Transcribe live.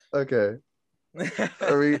Okay.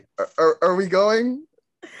 Are we going?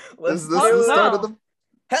 Let's Is this do the it. start of the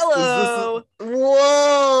Hello.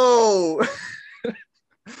 Whoa!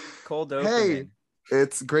 Cold Hey, opening.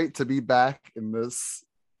 it's great to be back in this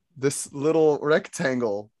little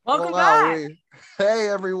rectangle. Welcome back. Hey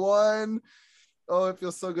everyone. Oh, it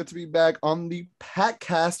feels so good to be back on the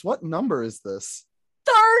Packcast. What number is this?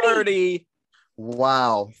 30.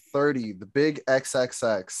 Wow, 30, the big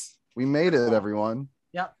XXX. We made it, everyone.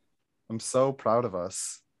 Yep. I'm so proud of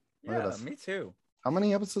us. Look at Yeah, us. me too. How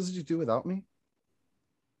many episodes did you do without me?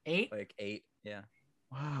 8. Like 8. Yeah.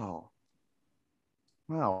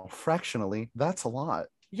 Wow, fractionally, that's a lot.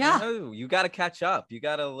 Yeah. No, you got to catch up. You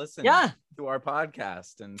got to listen to our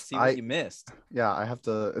podcast and see what you missed. Yeah, I have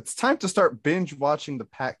to. It's time to start binge watching the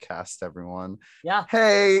Packcast, everyone. Yeah.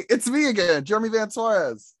 Hey, it's me again, Jeremy Van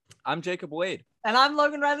Suarez. I'm Jacob Wade. And I'm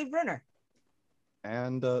Logan Riley Brunner.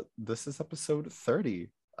 And this is episode 30.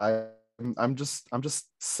 I'm just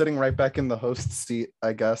sitting right back in the host seat,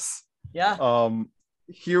 I guess. Yeah.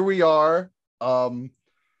 Here we are.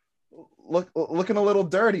 Looking a little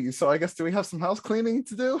dirty. So I guess, do we have some house cleaning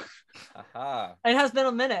to do? Aha. It has been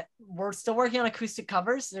a minute. We're still working on acoustic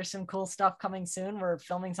covers. There's some cool stuff coming soon. We're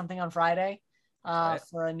filming something on Friday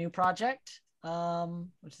for a new project,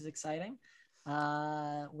 which is exciting.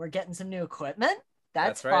 We're getting some new equipment.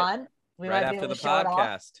 That's right. Fun. We right might be after able the to show it off.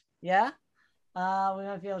 podcast. Yeah. We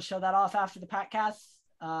might be able to show that off after the Packcast.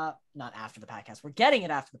 Not after the Packcast. We're getting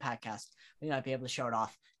it after the Packcast. We might be able to show it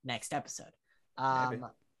off next episode. Maybe.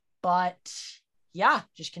 But yeah,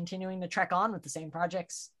 just continuing to trek on with the same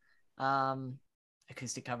projects.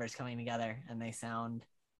 Acoustic covers coming together, and they sound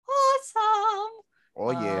awesome.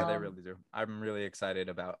 Oh yeah, they really do. I'm really excited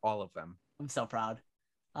about all of them. I'm so proud.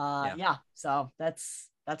 Yeah. Yeah. So that's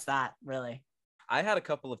that really. I had a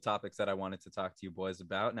couple of topics that I wanted to talk to you boys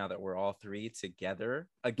about now that we're all three together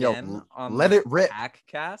again on let it rip.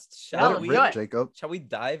 Packcast. Let it rip, Jacob. Shall we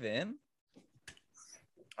dive in?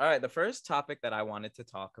 All right, the first topic that I wanted to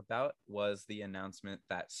talk about was the announcement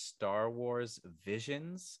that Star Wars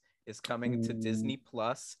Visions is coming to Disney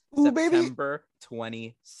Plus September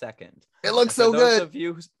 22nd. It looks so so good. good. Those of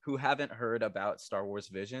you who haven't heard about Star Wars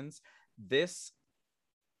Visions, this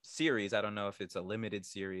series, I don't know if it's a limited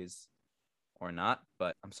series or not,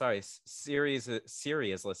 but I'm sorry, Siri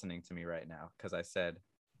is listening to me right now because I said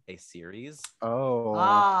a series.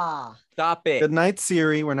 Oh. Stop it. Good night,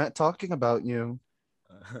 Siri. We're not talking about you.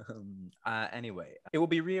 Anyway, it will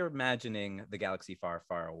be reimagining the galaxy far,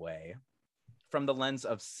 far away from the lens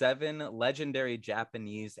of 7 legendary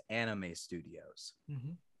Japanese anime studios.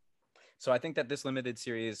 Mm-hmm. So I think that this limited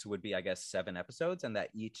series would be, I guess, 7 episodes, and that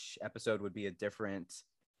each episode would be a different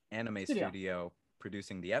anime studio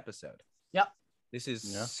producing the episode. Yep. This is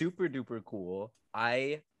super duper cool.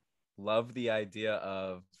 I love the idea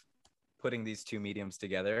of putting these two mediums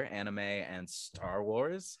together, anime and Star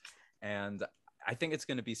Wars. And I think it's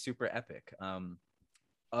going to be super epic.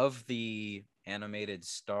 Of the animated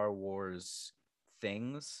Star Wars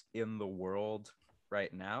things in the world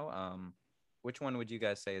right now, which one would you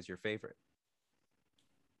guys say is your favorite?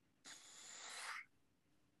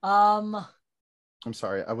 I'm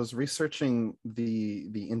sorry, I was researching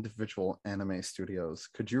the individual anime studios.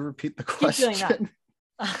 Could you repeat the question? Keep doing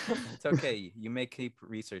It's okay. You may keep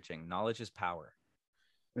researching. Knowledge is power.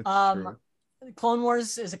 It's true. Clone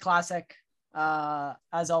Wars is a classic.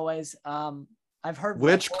 As always. I've heard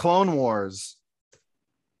which Clone Wars?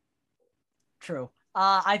 True.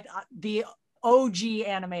 The OG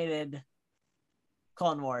animated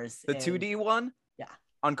Clone Wars. The 2D one? Yeah.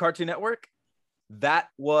 On Cartoon Network? That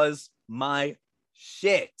was my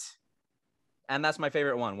shit. And that's my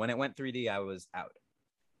favorite one. When it went 3D, I was out.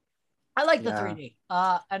 I like the 3D.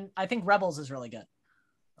 And I think Rebels is really good.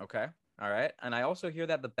 Okay. All right. And I also hear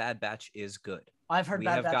that the Bad Batch is good. I've heard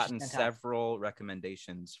Bad Batch. We have gotten several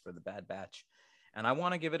recommendations for the Bad Batch, and I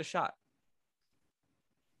want to give it a shot.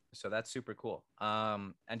 So that's super cool.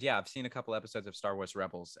 And yeah, I've seen a couple episodes of Star Wars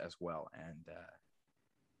Rebels as well,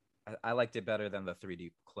 and I liked it better than the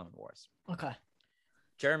 3D Clone Wars. Okay.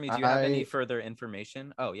 Jeremy, do you have any further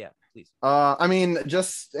information? Oh yeah, please. I mean,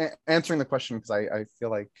 just answering the question because I feel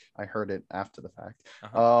like I heard it after the fact.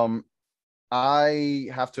 I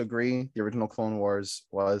have to agree. The original Clone Wars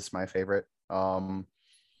was my favorite.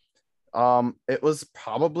 It was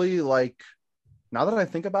probably like, now that I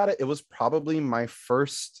think about it, it was probably my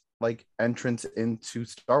first like entrance into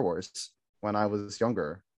Star Wars when I was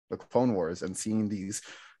younger, the Clone Wars, and seeing these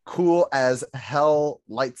cool as hell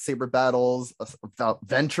lightsaber battles about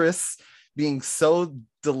Ventress being so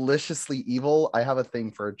deliciously evil. I have a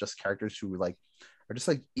thing for just characters who like are just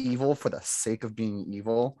like evil for the sake of being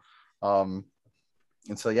evil.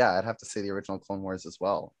 And so, yeah, I'd have to say the original Clone Wars as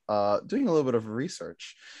well. Doing a little bit of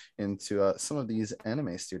research into some of these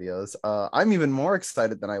anime studios. I'm even more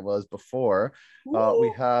excited than I was before.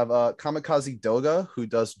 We have Kamikaze Doga, who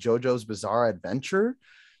does JoJo's Bizarre Adventure.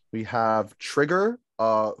 We have Trigger,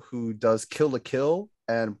 who does Kill la Kill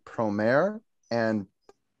and Promare, and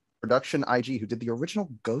Production IG, who did the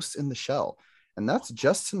original Ghost in the Shell. And that's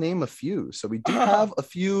just to name a few. So we do have a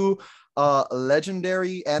few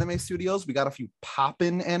legendary anime studios. We got a few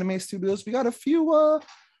poppin' anime studios. We got a few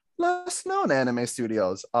less known anime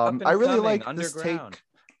studios. I really like this take.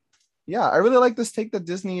 Yeah, I really like this take that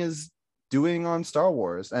Disney is doing on Star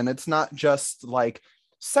Wars. And it's not just like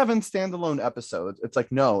 7 standalone episodes. It's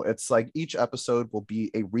like, no, it's like each episode will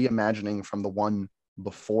be a reimagining from the one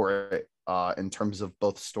before it, in terms of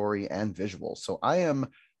both story and visual. So I am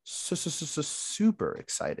super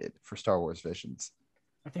excited for Star Wars Visions.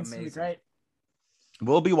 I think it's gonna be great.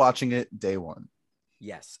 We'll be watching it day one.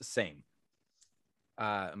 Yes, same.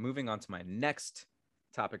 Moving on to my next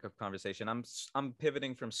topic of conversation. I'm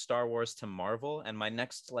pivoting from Star Wars to Marvel, and my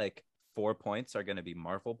next like 4 points are going to be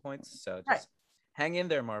Marvel points. So just hang in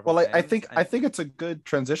there, Marvel. Well, I think it's a good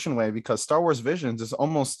transition way, because Star Wars Visions is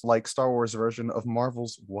almost like Star Wars version of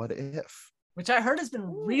Marvel's What If, which I heard has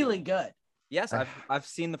been really good. Yes, I've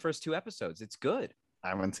seen the first 2 episodes. It's good. I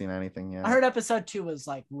haven't seen anything yet. I heard episode 2 was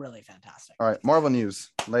like really fantastic. All right, Marvel news.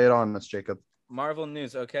 Lay it on us, Jacob. Marvel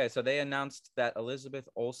news. Okay, so they announced that Elizabeth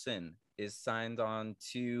Olsen is signed on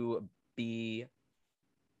to be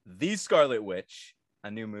the Scarlet Witch,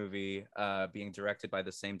 a new movie being directed by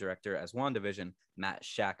the same director as WandaVision, Matt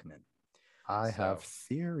Shakman. I have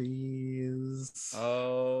theories.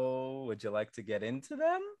 Oh, would you like to get into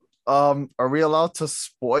them? Are we allowed to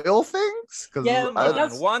spoil things? Yeah,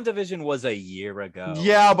 WandaVision was a year ago.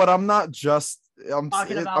 Yeah, but I'm not just I'm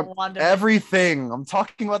talking about WandaVision. Everything. I'm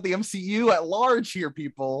talking about the MCU at large here,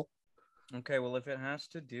 people. Okay, well, if it has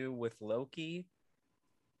to do with Loki,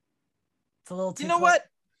 it's a little too. You know what?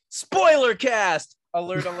 Spoiler cast.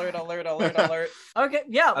 Alert! Alert! Alert! Alert! Alert! Okay,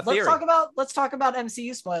 yeah. Let's talk about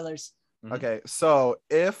MCU spoilers. Mm-hmm. Okay, so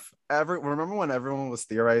remember when everyone was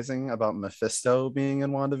theorizing about Mephisto being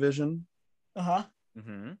in WandaVision? Uh-huh.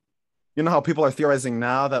 Mm-hmm. You know how people are theorizing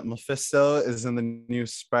now that Mephisto is in the new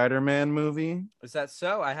Spider-Man movie? Is that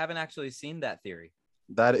so? I haven't actually seen that theory.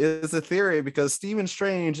 That is a theory, because Stephen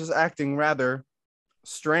Strange is acting rather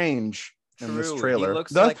strange in this trailer. He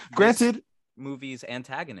looks like granted, this movie's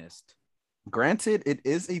antagonist. Granted, it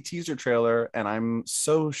is a teaser trailer, and I'm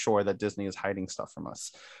so sure that Disney is hiding stuff from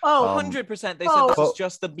us. Oh, 100%. They said this is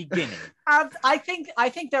just the beginning. I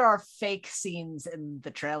think there are fake scenes in the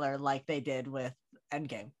trailer like they did with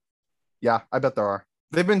Endgame. Yeah, I bet there are.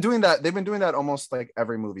 They've been doing that almost like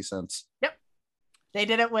every movie since. Yep. They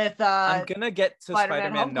did it with I'm gonna get to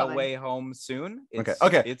Spider-Man No Way Home soon.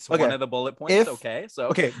 It's one of the bullet points.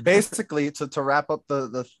 Basically, to wrap up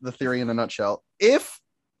the theory in a nutshell, if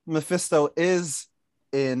Mephisto is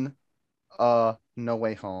in No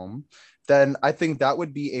Way Home, then I think that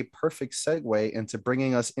would be a perfect segue into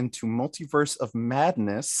bringing us into Multiverse of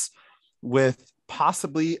Madness with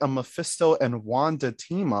possibly a Mephisto and Wanda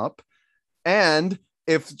team up. And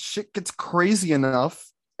if shit gets crazy enough,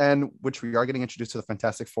 and which we are getting introduced to the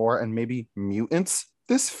Fantastic Four and maybe mutants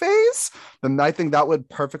this phase, then I think that would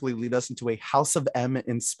perfectly lead us into a House of M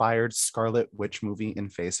inspired Scarlet Witch movie in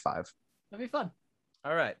phase 5. That'd be fun.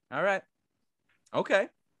 All right. Okay.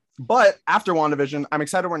 But after WandaVision, I'm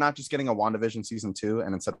excited we're not just getting a WandaVision season 2,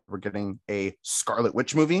 and instead we're getting a Scarlet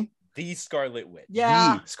Witch movie. The Scarlet Witch.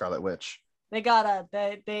 Yeah. The Scarlet Witch. They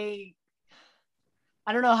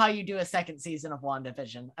I don't know how you do a second season of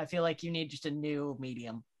WandaVision. I feel like you need just a new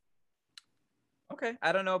medium. Okay.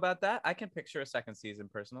 I don't know about that. I can picture a second season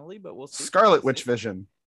personally, but we'll see. Scarlet Witch Vision.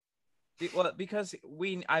 Well, because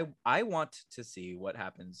I want to see what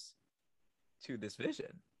happens to this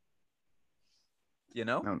vision. You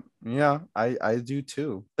know? Yeah, I do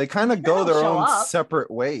too. They kind of go their own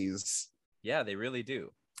separate ways. Yeah, they really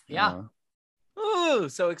do. Yeah. Ooh,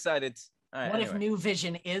 so excited. All right, what if New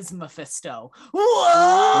Vision is Mephisto?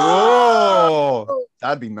 Whoa!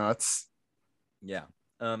 That'd be nuts. Yeah.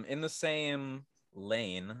 In the same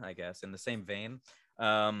lane, I guess, in the same vein,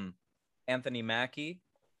 Anthony Mackie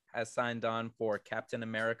has signed on for Captain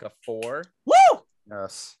America 4. Woo!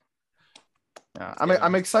 Yes. Yeah,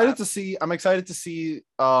 I'm excited to see. I'm excited to see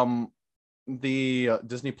the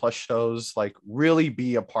Disney Plus shows like really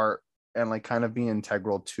be a part and like kind of be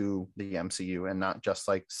integral to the MCU and not just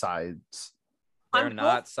like sides. They're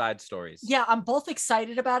not side stories. Yeah, I'm both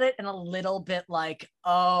excited about it and a little bit like,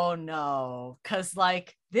 oh no, because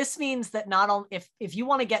like this means that not only if you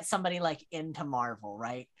want to get somebody like into Marvel,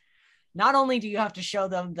 right? not only do you have to show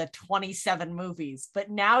them the 27 movies, but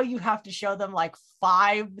now you have to show them like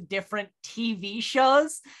 5 different TV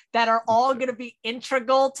shows that are all going to be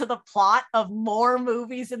integral to the plot of more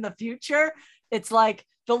movies in the future. It's like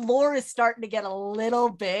the lore is starting to get a little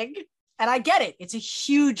big, and I get it. It's a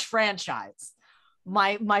huge franchise.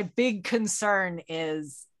 My big concern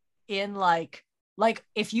is in like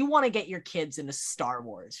if you want to get your kids into Star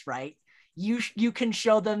Wars, right? You can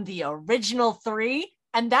show them the original 3,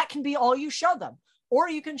 and that can be all you show them. Or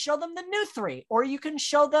you can show them the new 3, or you can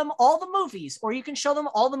show them all the movies, or you can show them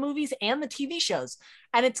all the movies and the TV shows.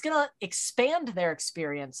 And it's going to expand their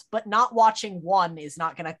experience, but not watching one is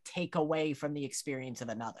not going to take away from the experience of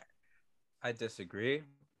another. I disagree.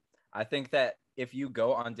 I think that if you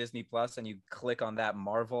go on Disney Plus and you click on that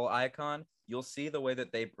Marvel icon, you'll see the way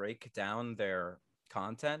that they break down their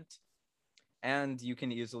content. And you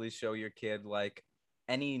can easily show your kid like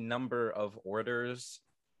any number of orders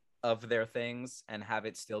of their things and have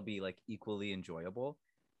it still be like equally enjoyable,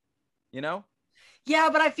 you know? Yeah,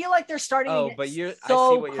 but I feel like they're starting to get but so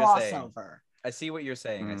I see what you're saying. crossover. I see what you're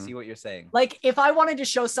saying. I see what you're saying. Like if I wanted to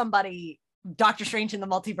show somebody Doctor Strange in the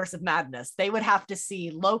Multiverse of Madness, they would have to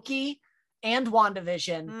see Loki and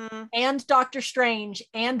WandaVision and Doctor Strange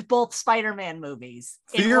and both Spider-Man movies.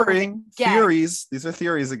 Theories. These are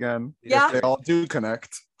theories again. Yeah. They all do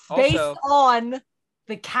connect. Based on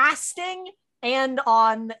the casting and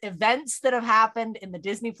on events that have happened in the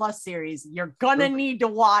Disney Plus series, you're gonna need to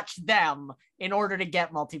watch them in order to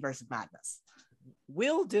get Multiverse of Madness.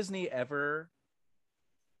 Will Disney ever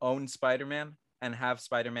own Spider-Man and have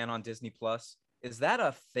Spider-Man on Disney Plus? Is that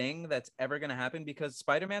a thing that's ever going to happen? Because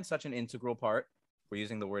Spider-Man's such an integral part. We're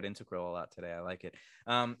using the word integral a lot today. I like it.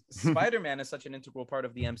 Spider-Man is such an integral part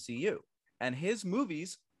of the MCU, and his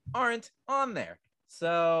movies aren't on there.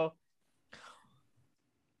 So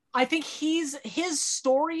I think his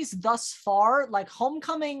stories thus far, like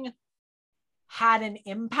Homecoming had an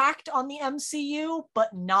impact on the MCU,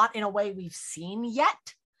 but not in a way we've seen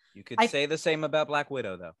yet. You could say the same about Black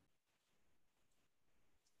Widow, though.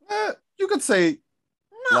 You could say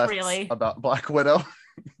not really about Black Widow.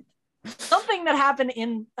 Something that happened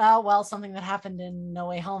in No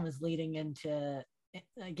Way Home is leading into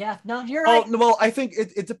no, you're right. Well, I think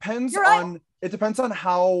it depends on it depends on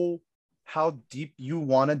how deep you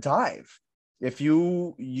want to dive. If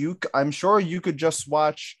you I'm sure you could just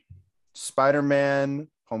watch Spider-Man,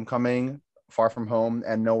 Homecoming, Far From Home,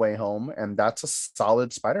 and No Way Home, and that's a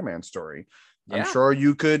solid Spider-Man story. Yeah. I'm sure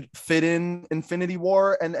you could fit in Infinity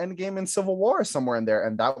War and Endgame and Civil War somewhere in there,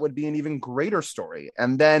 and that would be an even greater story.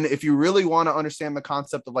 And then if you really want to understand the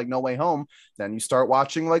concept of like No Way Home, then you start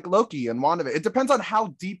watching like Loki and WandaVision. It depends on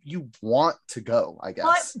how deep you want to go, I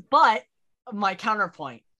guess. But my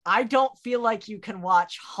counterpoint, I don't feel like you can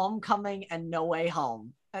watch Homecoming and No Way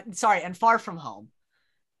Home, and Far From Home,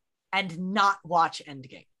 and not watch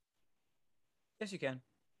Endgame. Yes, you can.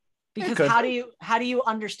 Because how do you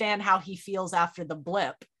understand how he feels after the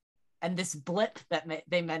blip, and this blip that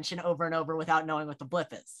they mention over and over without knowing what the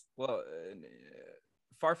blip is? Well,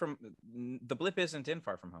 the blip isn't in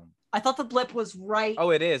Far From Home. I thought the blip was right.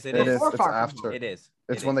 Oh, it is. It is. It's after. It is.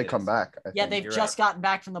 It's when they come back. Yeah, they've just gotten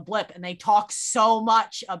back from the blip, and they talk so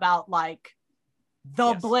much about like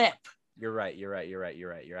the blip. You're right.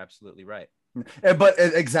 You're absolutely right. But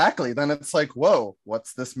exactly, then it's like, whoa,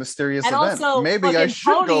 what's this mysterious event? Also, maybe I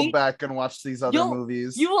should go back and watch these other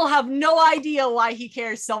movies. You will have no idea why he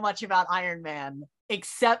cares so much about Iron Man,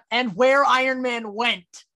 and where Iron Man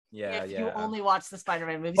went. If you only watch the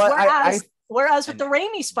Spider-Man movies. But whereas with the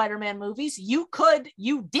Raimi Spider-Man movies, you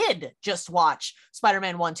did just watch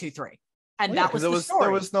Spider-Man 1, 2, 3, and that was the story.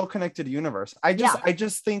 There was no connected universe. I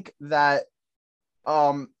just think that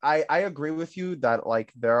I agree with you that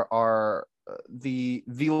like there are the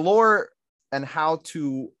lore and how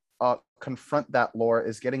to confront that lore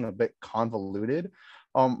is getting a bit convoluted,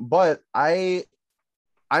 but I'm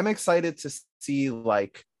excited to see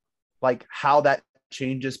like how that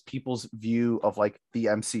changes people's view of like the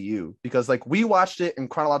MCU, because like we watched it in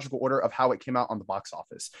chronological order of how it came out on the box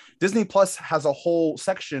office. Disney Plus has a whole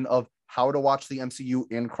section of how to watch the MCU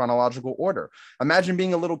in chronological order. Imagine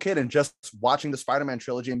being a little kid and just watching the Spider-Man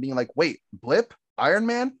trilogy and being like, wait, blip, Iron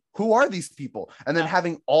Man, who are these people? And then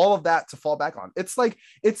having all of that to fall back on. It's like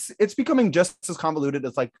it's becoming just as convoluted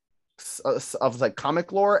as like of like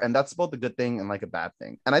comic lore, and that's both a good thing and like a bad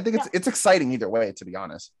thing. And I think it's exciting either way, to be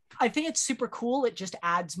honest. I think it's super cool. It just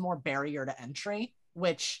adds more barrier to entry,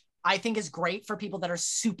 which I think is great for people that are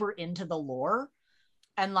super into the lore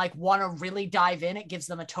and like want to really dive in. It gives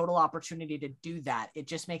them a total opportunity to do that. It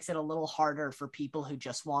just makes it a little harder for people who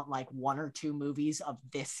just want like 1 or 2 movies of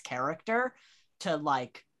this character to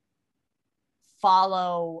like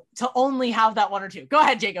only have that one or two. Go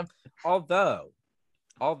ahead, Jacob. Although,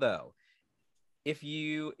 if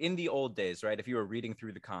you, in the old days, right, if you were reading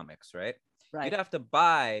through the comics, right, you'd have to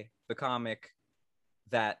buy the comic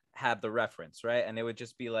that had the reference, right? And it would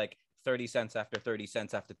just be like 30 cents after 30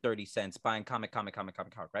 cents after 30 cents, buying comic,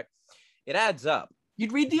 right? It adds up.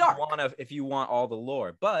 You'd read the arc. If you want all the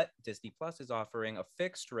lore, but Disney Plus is offering a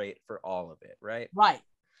fixed rate for all of it, right? Right.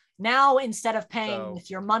 Now, instead of paying with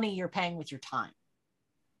your money, you're paying with your time.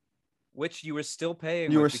 Which you were still paying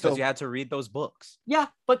because you had to read those books. Yeah,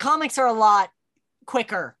 but comics are a lot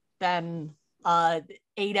quicker than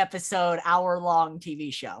 8-episode, hour-long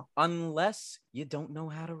TV show. Unless you don't know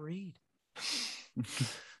how to read.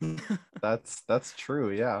 That's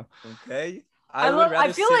true, yeah. Okay. I would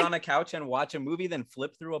rather sit on a couch and watch a movie than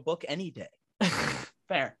flip through a book any day.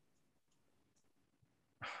 Fair.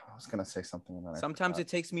 I was gonna say something, and then sometimes it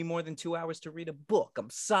takes me more than 2 hours to read a book. I'm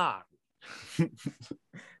sorry.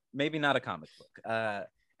 Maybe not a comic book.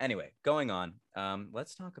 Anyway, going on.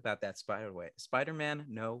 Let's talk about that Spider-Man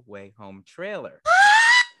No Way Home trailer.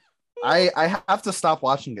 I have to stop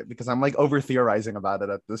watching it because I'm like over theorizing about it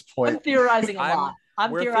at this point. I'm theorizing a lot.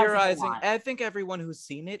 We're theorizing. I think everyone who's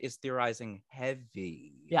seen it is theorizing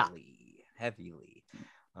heavily. Yeah. Heavily.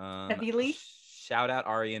 Heavily. Shout out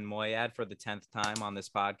Ari and Moyad for the 10th time on this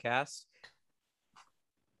podcast.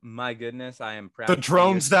 My goodness, I am proud. The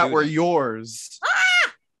drones that were yours.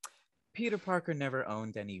 Peter Parker never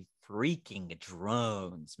owned any freaking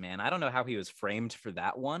drones, man. I don't know how he was framed for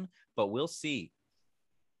that one, but we'll see.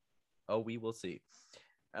 Oh, we will see.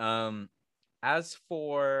 As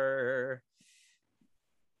for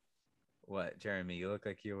what, Jeremy? You look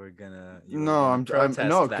like you were gonna. I'm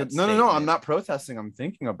not protesting. I'm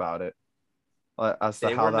thinking about it. They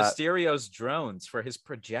were Mysterio's drones for his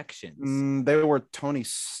projections. They were Tony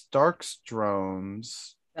Stark's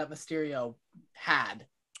drones that Mysterio had.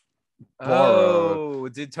 borrowed. Oh,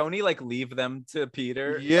 did Tony like leave them to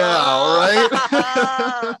Peter? Yeah,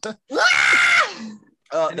 right.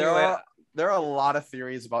 Anyway. There are a lot of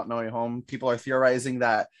theories about No Way Home. People are theorizing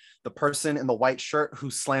that the person in the white shirt who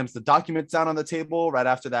slams the documents down on the table right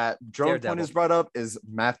after that drone point is brought up is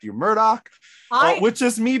Matthew Murdock, which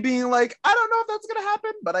is me being like, I don't know if that's gonna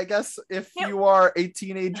happen, but I guess if you are a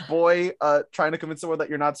teenage boy trying to convince someone that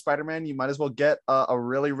you're not Spider-Man, you might as well get a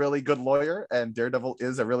really, really good lawyer, and Daredevil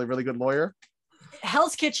is a really, really good lawyer.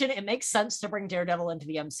 Hell's Kitchen, it makes sense to bring Daredevil into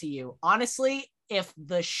the MCU. Honestly, if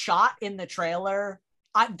the shot in the trailer,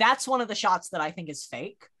 that's one of the shots that I think is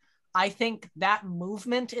fake. I think that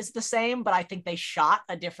movement is the same, but I think they shot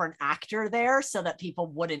a different actor there so that people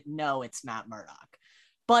wouldn't know it's Matt Murdock.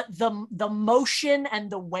 But the motion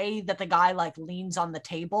and the way that the guy like leans on the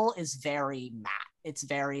table is very Matt. It's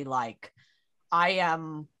very like, I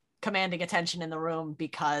am commanding attention in the room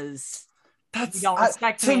because you don't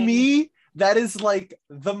respect me. To me, that is like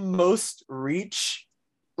the most reach.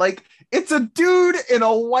 Like, it's a dude in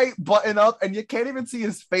a white button up and you can't even see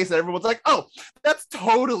his face, and everyone's like, oh, that's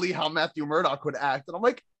totally how Matthew Murdock would act. And I'm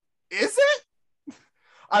like, is it?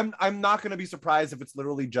 I'm not gonna be surprised if it's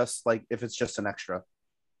literally just like, if it's just an extra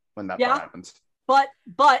when that happens. But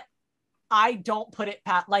I don't put it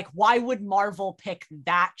past, like, why would Marvel pick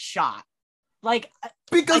that shot? Like,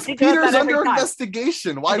 because Peter's under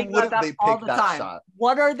investigation. Why wouldn't they pick that shot?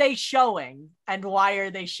 What are they showing and why are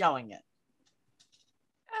they showing it?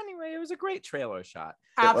 Anyway, it was a great trailer shot.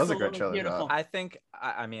 Absolutely, it was a great trailer beautiful. shot. I think,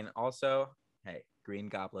 I mean, also, hey, Green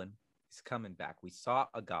Goblin, he's coming back. We saw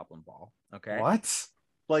a Goblin Ball, okay? What?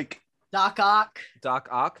 Like... Doc Ock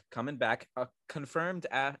coming back. Confirmed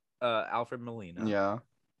at Alfred Molina. Yeah.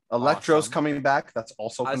 Electro's coming back. That's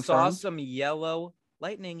also confirmed. I saw some yellow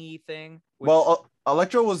lightning-y thing. Well,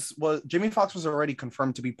 Electro was Jimmy Fox was already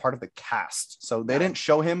confirmed to be part of the cast. So they didn't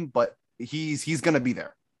show him, but he's going to be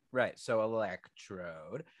there. Right, so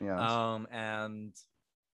Electrode. Yeah. And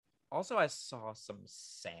also I saw some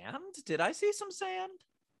sand. Did I see some sand?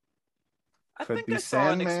 I think I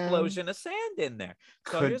saw an explosion of sand in there.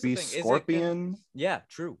 So could be Scorpion. Yeah,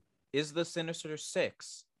 true. Is the Sinister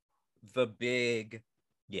Six the big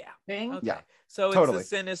thing? Okay. Yeah. So totally. It's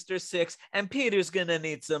the Sinister Six, and Peter's gonna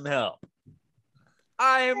need some help.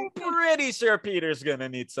 I'm pretty sure Peter's gonna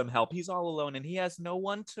need some help. He's all alone and he has no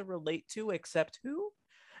one to relate to except who?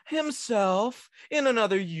 Himself in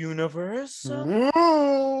another universe.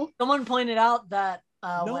 Someone pointed out that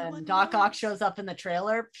when Doc Ock shows up in the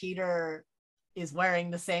trailer, Peter is wearing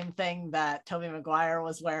the same thing that Tobey Maguire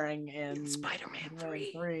was wearing in Spider-Man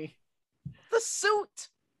 3. The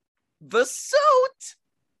suit.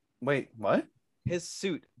 Wait, what? His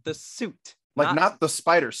suit. The suit. Like not the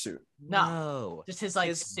spider suit. No. Just his like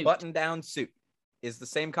his suit. button-down suit. is the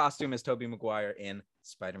same costume as Tobey Maguire in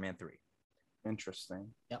Spider-Man 3. Interesting.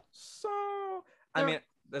 So, I mean,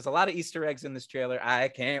 there's a lot of Easter eggs in this trailer. I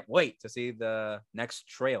can't wait to see the next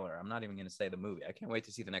trailer. I'm not even going to say the movie. I can't wait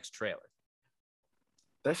to see the next trailer.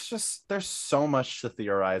 There's so much to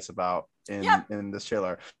theorize about in this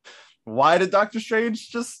trailer. Why did Doctor Strange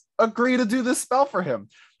just agree to do this spell for him?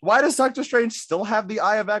 Why does Doctor Strange still have the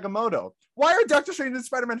Eye of Agamotto? Why are Doctor Strange and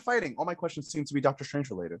Spider-Man fighting? All my questions seem to be Doctor Strange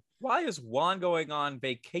related. Why is Juan going on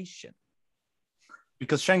vacation?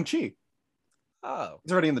 Because Shang-Chi. Oh,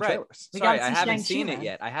 it's already in the trailers. Sorry, I haven't seen it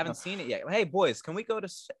yet. seen it yet. Hey, boys, can we go to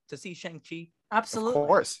see Shang-Chi? Absolutely. Of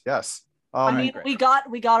course, yes. I mean, we got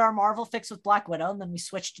our Marvel fix with Black Widow, and then we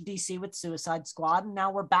switched to DC with Suicide Squad, and now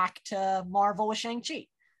we're back to Marvel with Shang-Chi.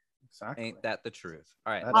 Exactly. Ain't that the truth?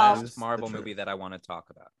 All right, that's Marvel movie that I want to talk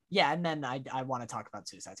about. Yeah, and then I want to talk about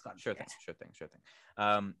Suicide Squad. Sure thing.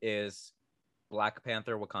 Is Black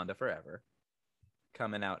Panther: Wakanda Forever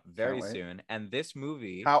coming out very soon? And this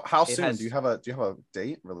movie, how soon? Do you have a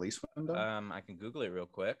date release window? I can Google it real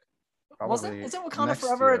quick. Is it Wakanda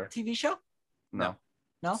Forever a TV show? No,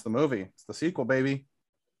 it's the movie. It's the sequel, baby.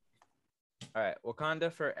 All right,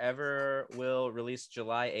 Wakanda Forever will release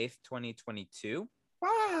July 8th, 2022.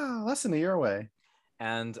 Wow, less than a year away.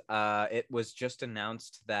 And it was just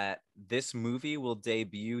announced that this movie will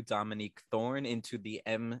debut Dominique Thorne into the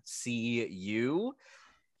MCU.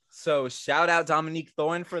 So shout out Dominique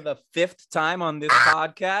Thorne for the 5th time on this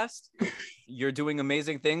podcast. You're doing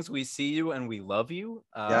amazing things. We see you and we love you.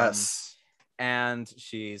 Yes. And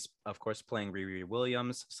she's, of course, playing Riri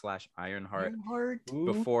Williams / Ironheart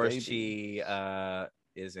before she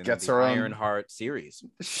is in the Ironheart series.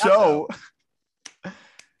 Show.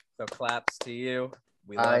 So claps to you.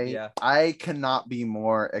 We love you. I cannot be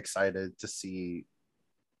more excited to see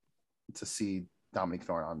Dominic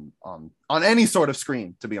Thorne on any sort of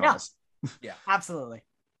screen, to be honest. Yeah, absolutely.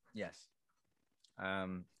 Yes.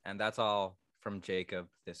 And that's all from Jacob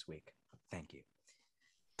this week. Thank you.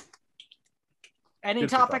 Any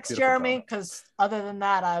topics, Jeremy? Because other than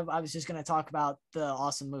that, I was just going to talk about the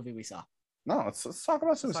awesome movie we saw. No, let's talk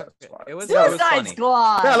about Suicide Squad. Suicide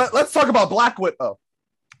Squad. Yeah, let's talk about Black Widow.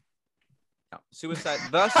 No,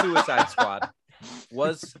 The Suicide Squad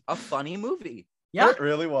was a funny movie. Yeah, it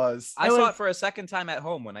really was. I saw it for a second time at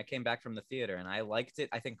home when I came back from the theater, and I liked it,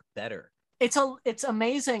 I think, better. It's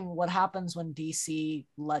amazing what happens when DC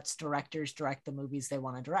lets directors direct the movies they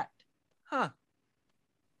want to direct. Huh.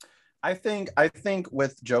 I think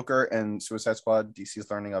with Joker and Suicide Squad, DC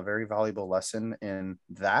is learning a very valuable lesson in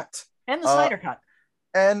that. And the Snyder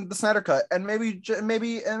Cut. And maybe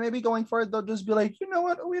going forward, they'll just be like, you know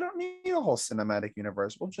what? We don't need a whole cinematic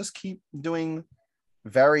universe. We'll just keep doing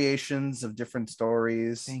variations of different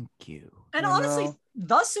stories. Thank you. And honestly,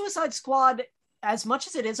 The Suicide Squad, as much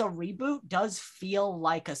as it is a reboot, does feel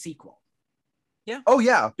like a sequel. Yeah. Oh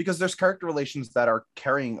yeah, because there's character relations that are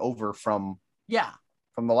carrying over from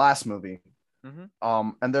the last movie. Mm-hmm.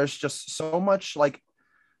 And there's just so much like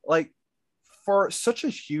for such a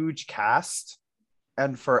huge cast,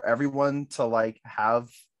 and for everyone to like have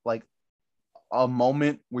like a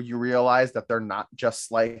moment where you realize that they're not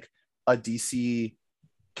just like a DC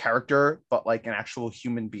character, but like an actual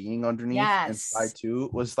human being underneath inside too,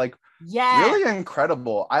 was like really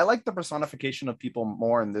incredible. I like the personification of people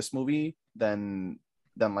more in this movie than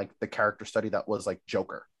like the character study that was like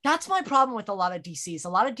Joker. That's my problem with a lot of DCs. A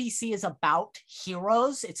lot of DC is about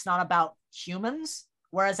heroes. It's not about humans.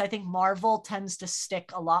 Whereas I think Marvel tends to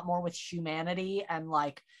stick a lot more with humanity and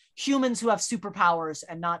like humans who have superpowers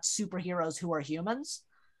and not superheroes who are humans.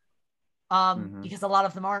 Because a lot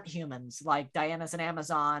of them aren't humans. Like Diana's an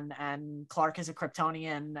Amazon and Clark is a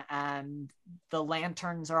Kryptonian and the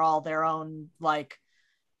Lanterns are all their own like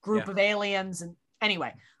group of aliens. And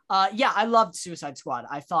anyway, I loved Suicide Squad.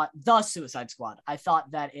 The Suicide Squad. I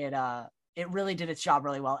thought that it really did its job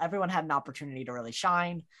really well. Everyone had an opportunity to really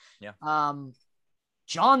shine. Yeah.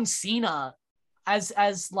 John Cena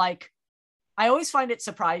as like, I always find it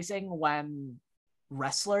surprising when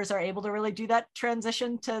wrestlers are able to really do that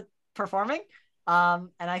transition to performing. And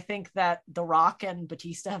I think that The Rock and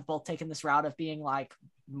Batista have both taken this route of being like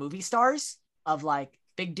movie stars, of like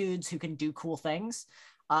big dudes who can do cool things.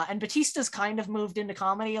 And Batista's kind of moved into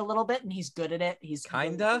comedy a little bit, and he's good at it. He's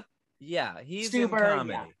kinda, he's in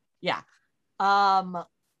comedy. Yeah.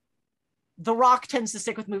 The Rock tends to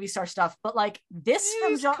stick with movie star stuff, but like this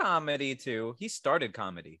he's comedy too. He started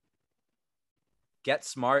comedy. Get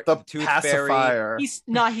Smart, the Tooth Pacifier. Fairy.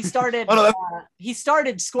 He started. he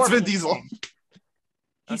started Scorpion King.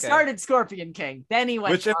 He started Scorpion King. Then he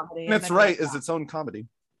went comedy. Which, it's right, is its own comedy.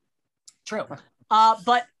 True.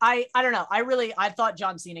 But I don't know. I thought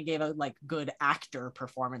John Cena gave a like good actor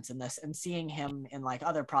performance in this, and seeing him in like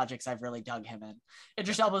other projects, I've really dug him in.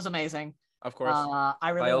 Idris Elba was amazing. Of course. I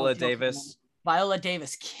really Viola liked Joel Davis. Kinnaman. Viola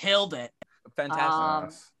Davis killed it.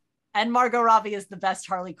 Fantastic. Yes. And Margot Robbie is the best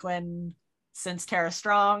Harley Quinn since Tara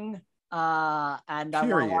Strong. And I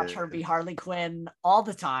want to watch her be Harley Quinn all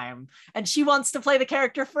the time. And she wants to play the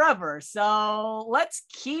character forever. So let's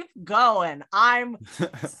keep going. I'm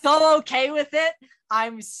so okay with it.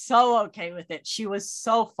 I'm so okay with it. She was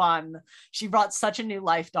so fun. She brought such a new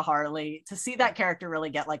life to Harley. To see that character really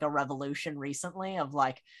get like a revolution recently of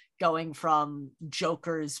like going from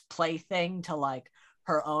Joker's plaything to like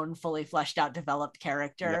her own fully fleshed out, developed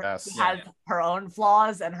character. Yes. Who has her own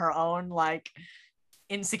flaws and her own like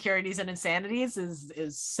insecurities and insanities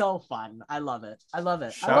is so fun. I love it.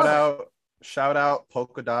 Shout out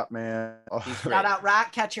Polka Dot Man. Shout out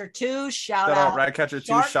Ratcatcher 2. Shout out Ratcatcher 2.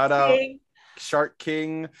 Shark Shout King. out Shark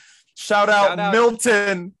King. Shout out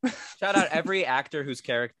Milton. Shout out every actor whose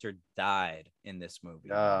character died in this movie.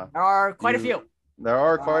 Yeah. There are quite a few. There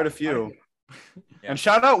are quite a few. And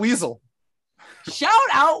shout out Weasel. Shout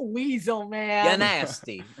out Weasel, man. You're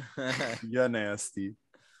nasty. You're nasty.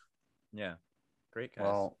 Yeah. Great guys.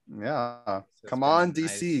 Well, yeah. So come on,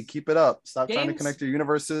 DC. nice. Keep it up. Stop trying to James? connect your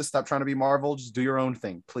universes. Stop trying to be Marvel. Just do your own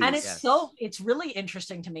thing, please. And it's Yes. it's really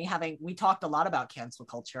interesting to me we talked a lot about cancel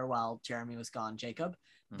culture while Jeremy was gone, Jacob,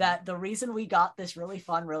 that the reason we got this really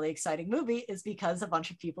fun, really exciting movie is because a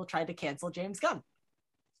bunch of people tried to cancel James Gunn.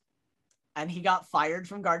 And he got fired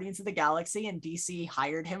from Guardians of the Galaxy, and DC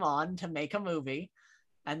hired him on to make a movie.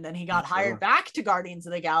 And then he got hired back to Guardians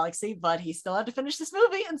of the Galaxy, but he still had to finish this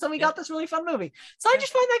movie. And so we got this really fun movie. So I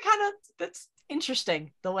just find that that's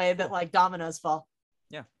interesting, the way that like dominoes fall.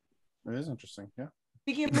 It is interesting. Yeah.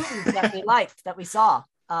 Speaking of movies that we liked, that we saw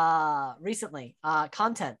recently,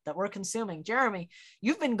 content that we're consuming. Jeremy,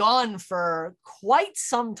 you've been gone for quite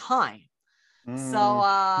some time. So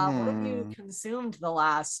what have you consumed the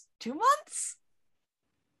last 2 months?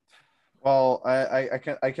 Well, I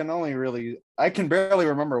can barely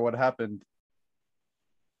remember what happened.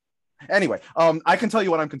 Anyway, I can tell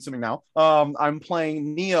you what I'm consuming now. I'm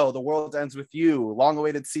playing Neo: The World Ends with You,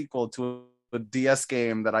 long-awaited sequel to a DS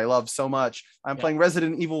game that I love so much. I'm playing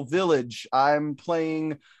Resident Evil Village. I'm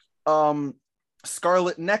playing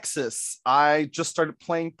Scarlet Nexus. I just started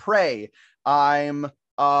playing Prey. I'm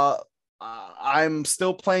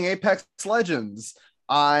still playing Apex Legends.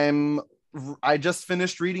 I just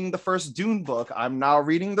finished reading the first Dune book. I'm now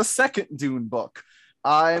reading the second Dune book.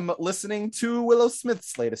 I'm listening to Willow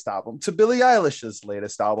Smith's latest album, to Billie Eilish's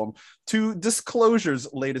latest album, to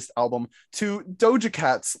Disclosure's latest album, to Doja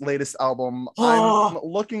Cat's latest album. I'm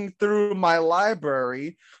looking through my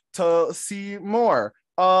library to see more.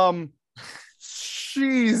 Jeez.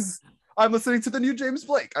 I'm listening to the new James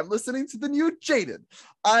Blake. I'm listening to the new Jaden.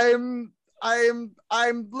 I'm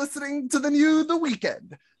listening to the new The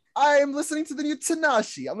Weeknd. I'm listening to the new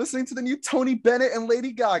Tanashi. I'm listening to the new Tony Bennett and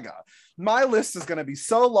Lady Gaga. My list is going to be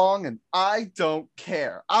so long, and I don't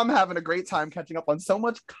care. I'm having a great time catching up on so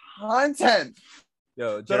much content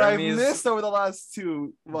that I've missed over the last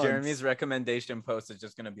 2 months. Jeremy's recommendation post is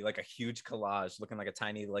just going to be like a huge collage looking like a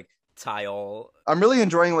tiny like tile. I'm really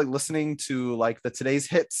enjoying like listening to like the Today's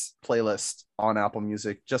Hits playlist on Apple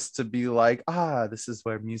Music, just to be like, this is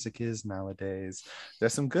where music is nowadays.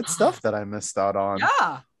 There's some good stuff that I missed out on.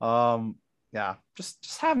 Yeah.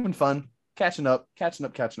 Just having fun, catching up.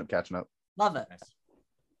 Love it. Nice.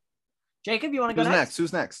 Jacob, you want to go next?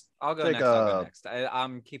 Who's next? I'll go next.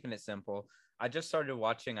 I'm keeping it simple. I just started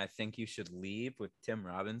watching I Think You Should Leave with Tim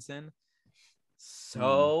Robinson.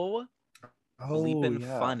 So bleeping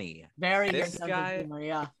funny. Very this good guy,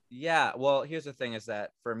 humor, yeah. Well, here's the thing: is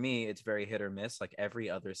that for me, it's very hit or miss. Like every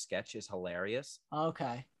other sketch is hilarious.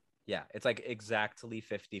 Okay. Yeah, it's like exactly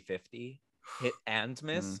 50-50 hit and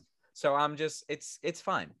miss. So I'm just it's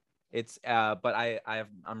fine. It's but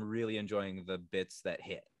I'm really enjoying the bits that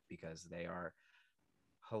hit because they are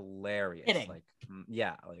hilarious. Hitting. Like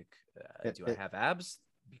do I have abs?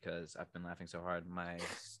 Because I've been laughing so hard my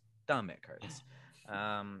stomach hurts.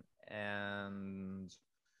 And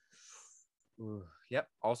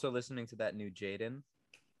also listening to that new Jaden.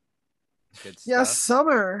 Good stuff. Yes,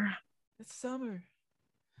 summer. It's summer.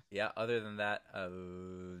 Yeah, other than that,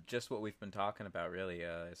 just what we've been talking about, really.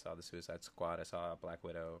 I saw the Suicide Squad. I saw Black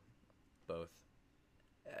Widow. Both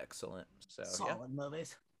excellent. So solid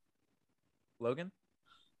movies. Logan?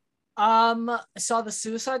 I saw the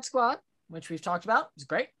Suicide Squad, which we've talked about. It was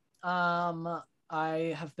great.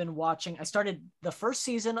 I have been watching. I started the first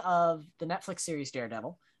season of the Netflix series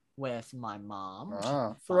Daredevil with my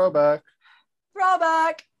mom. Throwback.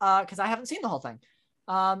 throwback, because I haven't seen the whole thing.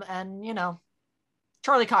 And you know,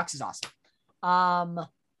 Charlie Cox is awesome. And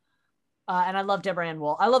I love Deborah Ann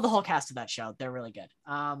Wool. I love the whole cast of that show. They're really good.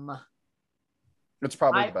 It's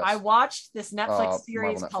probably the best. I watched this Netflix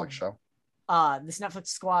series Marvel Netflix called show. this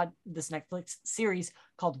Netflix series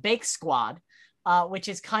called Bake Squad, which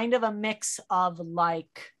is kind of a mix of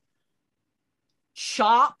like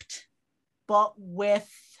Chopped, but with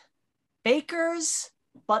bakers,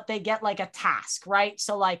 but they get like a task, right?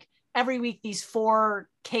 So like every week, these 4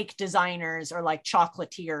 cake designers or like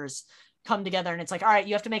chocolatiers come together and it's like, all right,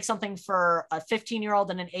 you have to make something for a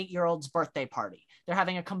 15-year-old and an 8-year-old's birthday party. They're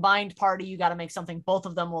having a combined party. You got to make something both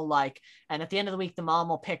of them will like. And at the end of the week, the mom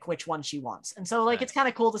will pick which one she wants. And so like, It's kind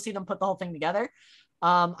of cool to see them put the whole thing together.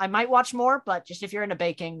 I might watch more, but just if you're into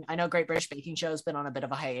baking, I know Great British Baking Show has been on a bit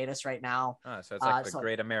of a hiatus right now. So it's like the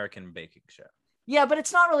Great American Baking Show. Yeah, but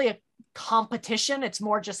it's not really a competition. It's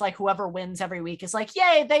more just like whoever wins every week is like,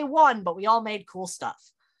 yay, they won, but we all made cool stuff.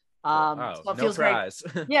 So it feels prize.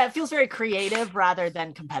 It feels very creative rather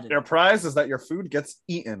than competitive. Your prize is that your food gets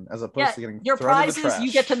eaten as opposed to getting your thrown prize in the is trash.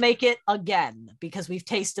 you get to make it again because we've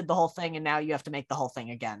tasted the whole thing and now you have to make the whole thing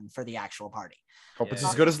again for the actual party. Hope it's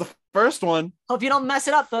as good as the first one. Hope you don't mess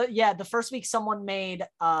it up. The first week someone made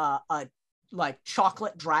a like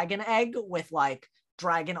chocolate dragon egg with like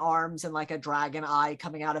dragon arms and like a dragon eye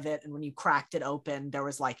coming out of it, and when you cracked it open there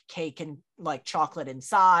was like cake and like chocolate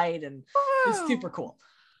inside, and it's super cool.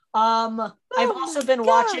 I've also been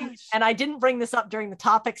watching, and I didn't bring this up during the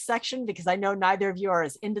topics section because I know neither of you are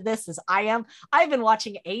as into this as I am. I've been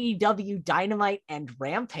watching AEW Dynamite and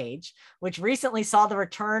Rampage, which recently saw the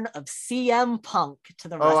return of CM Punk to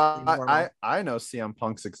the wrestling world. I know CM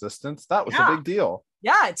Punk's existence. That was a big deal.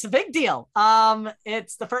 Yeah, it's a big deal.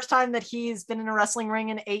 It's the first time that he's been in a wrestling ring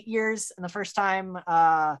in 8 years, and the first time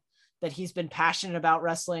that he's been passionate about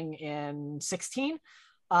wrestling in 16.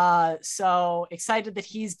 So excited that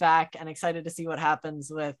he's back and excited to see what happens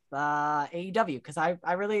with AEW because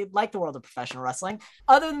I really like the world of professional wrestling.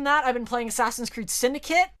 Other than that, I've been playing Assassin's Creed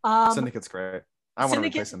Syndicate. Syndicate's great. I want to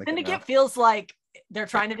play Syndicate. Syndicate feels like they're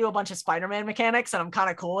trying to do a bunch of Spider-Man mechanics, and I'm kind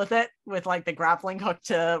of cool with it, with like the grappling hook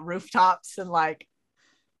to rooftops, and like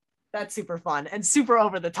that's super fun and super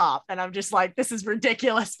over the top. And I'm just like, this is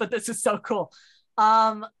ridiculous, but this is so cool.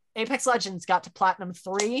 Apex Legends got to Platinum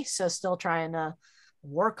 3, so still trying to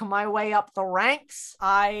work my way up the ranks.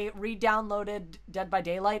 I re-downloaded Dead by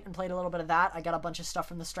Daylight and played a little bit of that. I got a bunch of stuff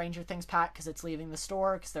from the Stranger Things pack because it's leaving the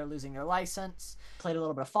store because they're losing their license. Played a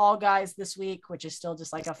little bit of Fall Guys this week, which is still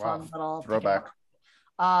just like a fun little throwback.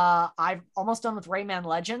 I've almost done with Rayman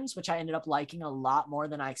Legends, which I ended up liking a lot more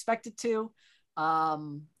than I expected to.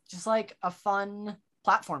 Just like a fun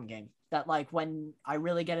platform game that like when I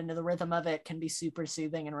really get into the rhythm of it can be super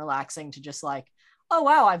soothing and relaxing to just like, oh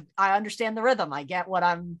wow, I understand the rhythm. I get what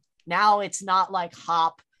I'm now. It's not like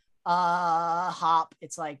hop.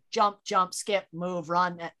 It's like jump, skip, move,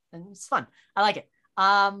 run, and it's fun. I like it.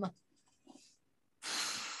 I'm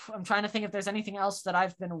trying to think if there's anything else that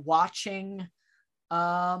I've been watching.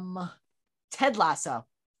 Ted Lasso,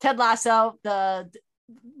 the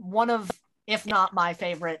one of, if not my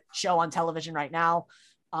favorite show on television right now.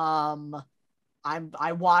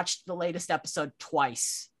 I watched the latest episode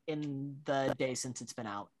twice in the day since it's been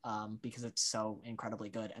out because it's so incredibly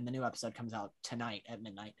good, and the new episode comes out tonight at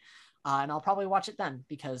midnight, and I'll probably watch it then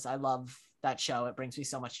because I love that show. It brings me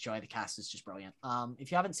so much joy. The cast is just brilliant.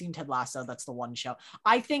 If you haven't seen Ted Lasso, that's the one show.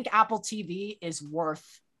 I think Apple TV is worth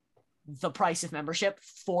the price of membership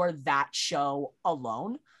for that show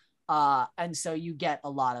alone, and so you get a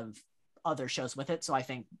lot of other shows with it. So I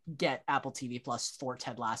think get Apple TV Plus for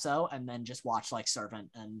Ted Lasso and then just watch like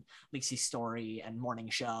Servant and Lacey's Story and Morning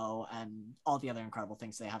Show and all the other incredible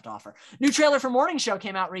things they have to offer. New trailer for Morning Show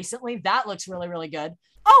came out recently. That looks really, really good.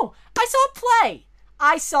 Oh,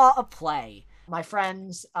 I saw a play. My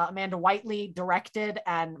friends Amanda Whiteley directed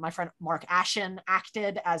and my friend Mark Ashen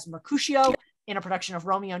acted as Mercutio in a production of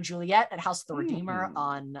Romeo and Juliet at House of the Redeemer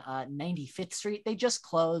on 95th Street. They just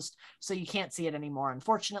closed, so you can't see it anymore,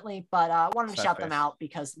 unfortunately, but I wanted to shout them out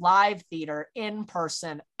because live theater, in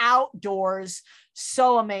person, outdoors,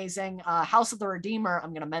 so amazing. House of the Redeemer,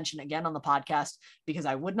 I'm going to mention again on the podcast because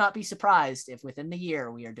I would not be surprised if within the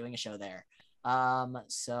year we are doing a show there.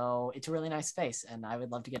 So it's a really nice space, and I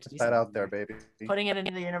would love to get to do that out there, baby. Putting it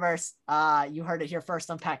into the universe. You heard it here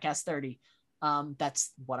first on Packcast 30.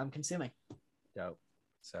 That's what I'm consuming. Dope.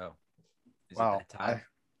 So, wow, I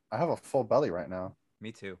have a full belly right now.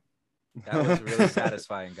 Me too. That was really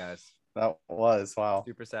satisfying, guys. That was wow.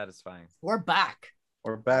 Super satisfying. We're back.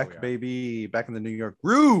 We're back, baby. Back in the New York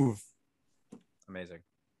groove. Amazing.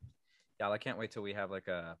 Yeah, I can't wait till we have like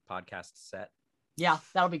a podcast set Yeah,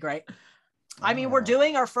 that'll be great. I mean, we're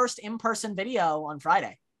doing our first in-person video on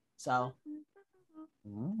Friday. So,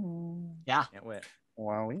 yeah. Can't wait.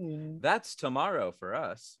 Wow. That's tomorrow for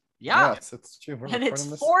us. Yeah. Yes, it's true. We're And it's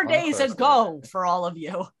recording this 4 on days Thursday. ago for all of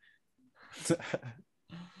you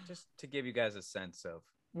Just to give you guys a sense of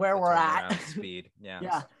where the we're at. turnaround speed. Yeah.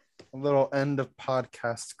 Yeah. A little end of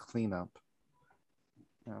podcast cleanup.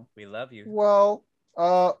 We love you. Well,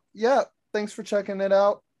 yeah, thanks for checking it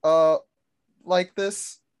out. Like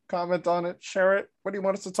this, comment on it, share it. What do you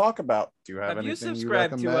want us to talk about? Do you have Have you anything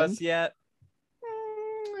subscribed to recommend? us yet?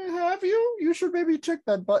 Have you? You should maybe check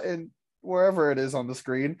that button wherever it is on the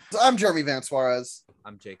screen. I'm Jeremy Van Suarez.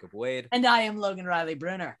 I'm Jacob Wade. And I am Logan Riley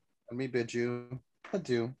Bruner. Let me bid you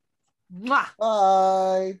adieu. Mwah.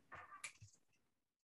 Bye.